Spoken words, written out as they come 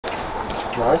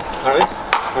Alright. Alright.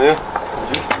 Oh yeah.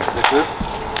 That's it.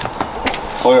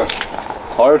 Tired.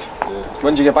 Tired? Yeah.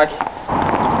 When did you get back?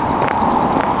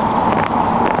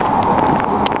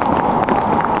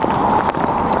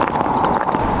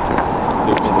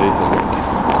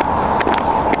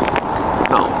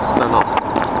 No, they're not.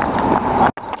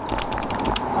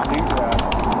 I think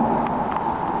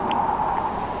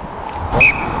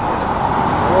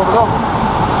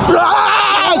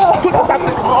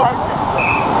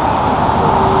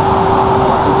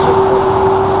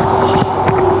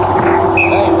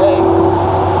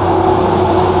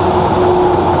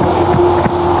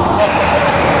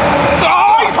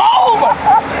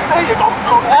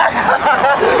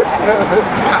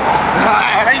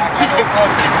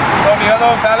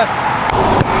Hello, fellas.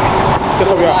 Guess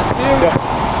what we are? Yeah.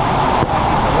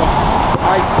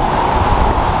 Nice.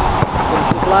 Finish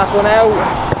this last one out.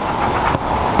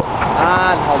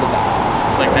 And hold it down.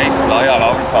 Like they fly all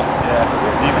over the top.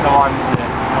 Yeah. Even the one.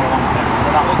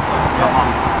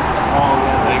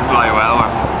 They fly well,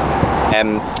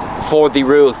 for the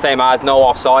rules, same as no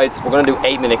offsides. We're going to do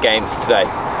 8-minute games today,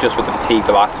 just with the fatigue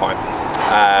the last time.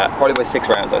 Probably by 6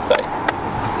 rounds, I'd say.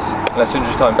 Let's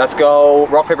finish time. Let's go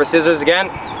rock, paper, scissors again.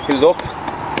 Who's up?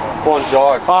 Go on,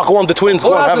 George. Oh, go on, the twins.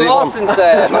 Go on, have lost since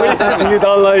you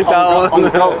don't like that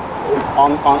one.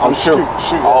 On shoot.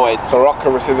 Always. So rock,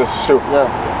 paper, scissors, shoot.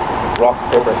 Yeah. Rock,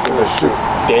 paper, scissors, shoot.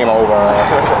 Game over.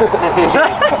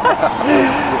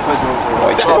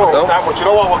 But you know what? But you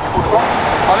know what?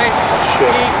 Honey,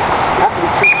 shit. It has to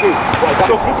be 2-2.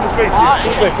 Look in the space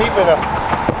here. Keep it up.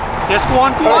 Yes, go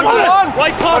on.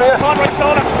 Right con, right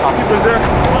shoulder. Keep it there.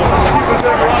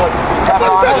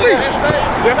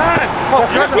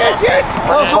 Yes.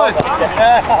 Outside.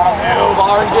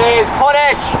 oranges,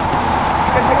 punish.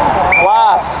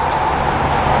 Class.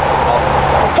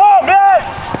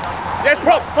 Yes,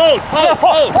 prop, hold. Yes.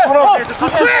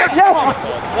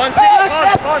 One thing,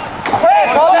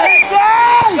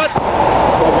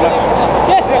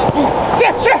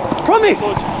 Yes. Promise.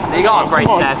 There you go, great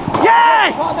set.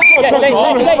 Yes!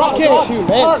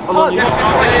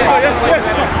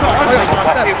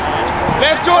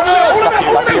 Left Jordan!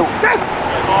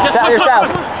 Set yourself.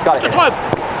 Got it.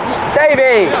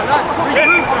 Davey!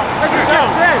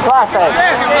 Class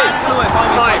Dave.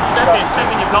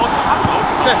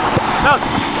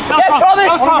 Yes,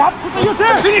 promise!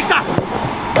 Finish that!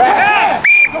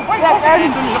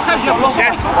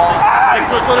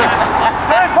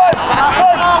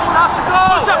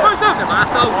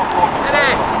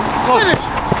 Finish.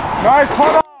 Nice,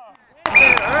 hold on.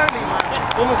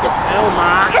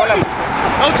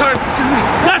 No turns.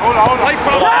 Yes! Hold on.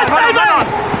 Yes, David!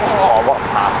 Oh, what a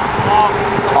pass.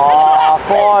 Oh,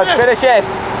 Fuad, finish it.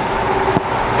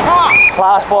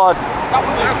 Class, Fuad.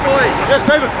 Yes,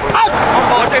 David.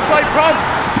 Oh, they play prom.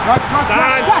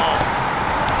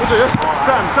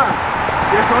 Dan. Sam.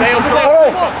 Stay on the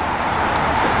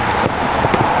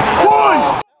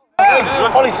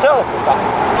Holy cell.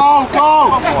 Oh,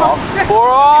 go! For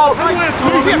all.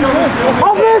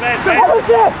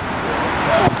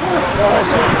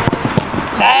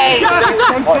 Save.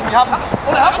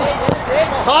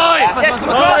 Time.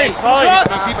 Yes,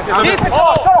 time. Keep it, John.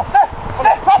 Sit.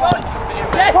 Come on.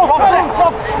 Yes.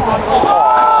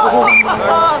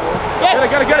 Yes.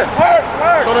 Get it.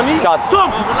 Show the knee. John. Tom,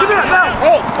 give me that now.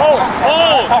 Hold.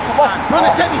 Run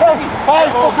it, set me.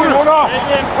 Hold on.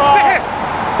 Sit here.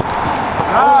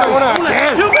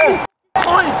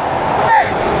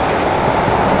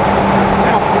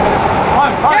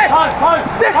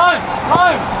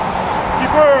 Time.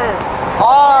 Keeper.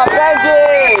 Oh,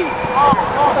 Benji.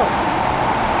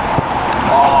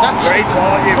 That's great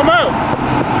ball. Come out.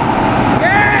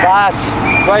 Class.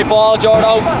 Great ball,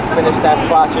 Jordo. Finish that,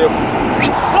 class you.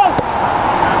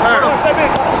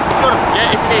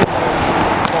 Yeah, if it is.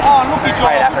 Oh, lucky Jordan.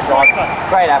 Great effort, Jordan.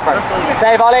 Great effort.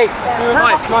 Save, Ollie.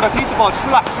 Jordan, keep the ball. Just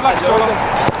relax, Jordan.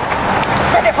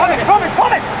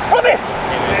 Promise.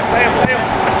 Play him.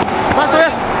 Pass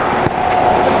this.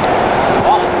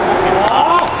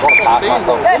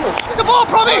 The ball,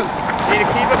 promise. Need to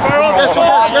keep it for us. Yes.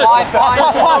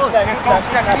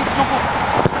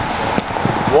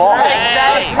 What?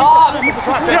 Save, come.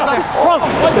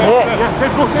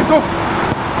 Go.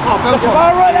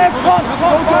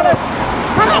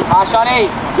 Shani.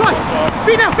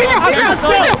 Be now. Go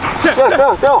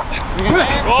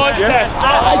steps.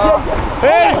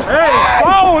 Hey.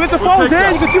 Oh, that's a foul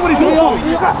there. You can see what he did to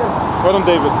me. Well done,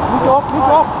 David. Move up.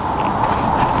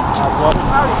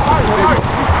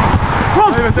 Come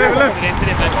on, David, left.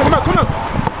 Come out.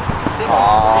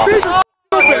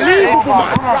 Unbelievable,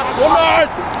 man. One more.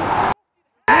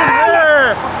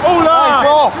 Ola.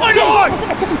 Oh, my God.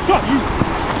 Shot you.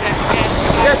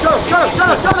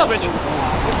 Boys,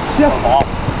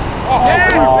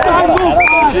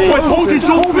 hold it,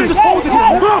 just hold it.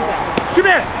 Come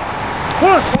here.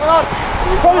 Push.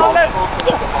 Come on.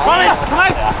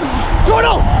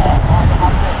 Jordan.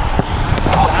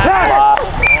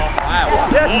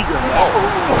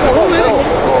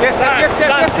 Yes,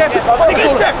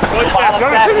 step.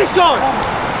 Finish, John.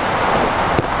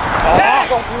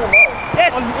 Yes.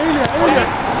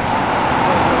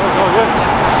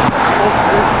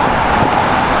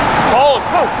 Hold.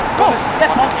 Go.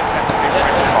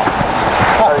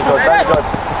 Very good.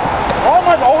 Oh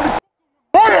my God.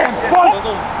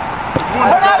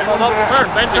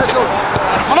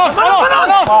 Come on.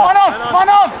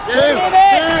 2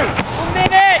 minutes. 1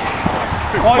 minute.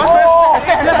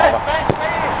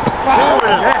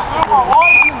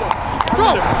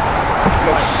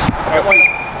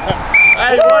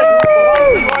 Hey, boys.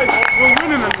 We're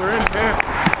winning and we're in here.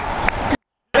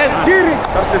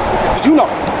 Did you know?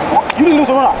 You didn't lose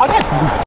a run. I did.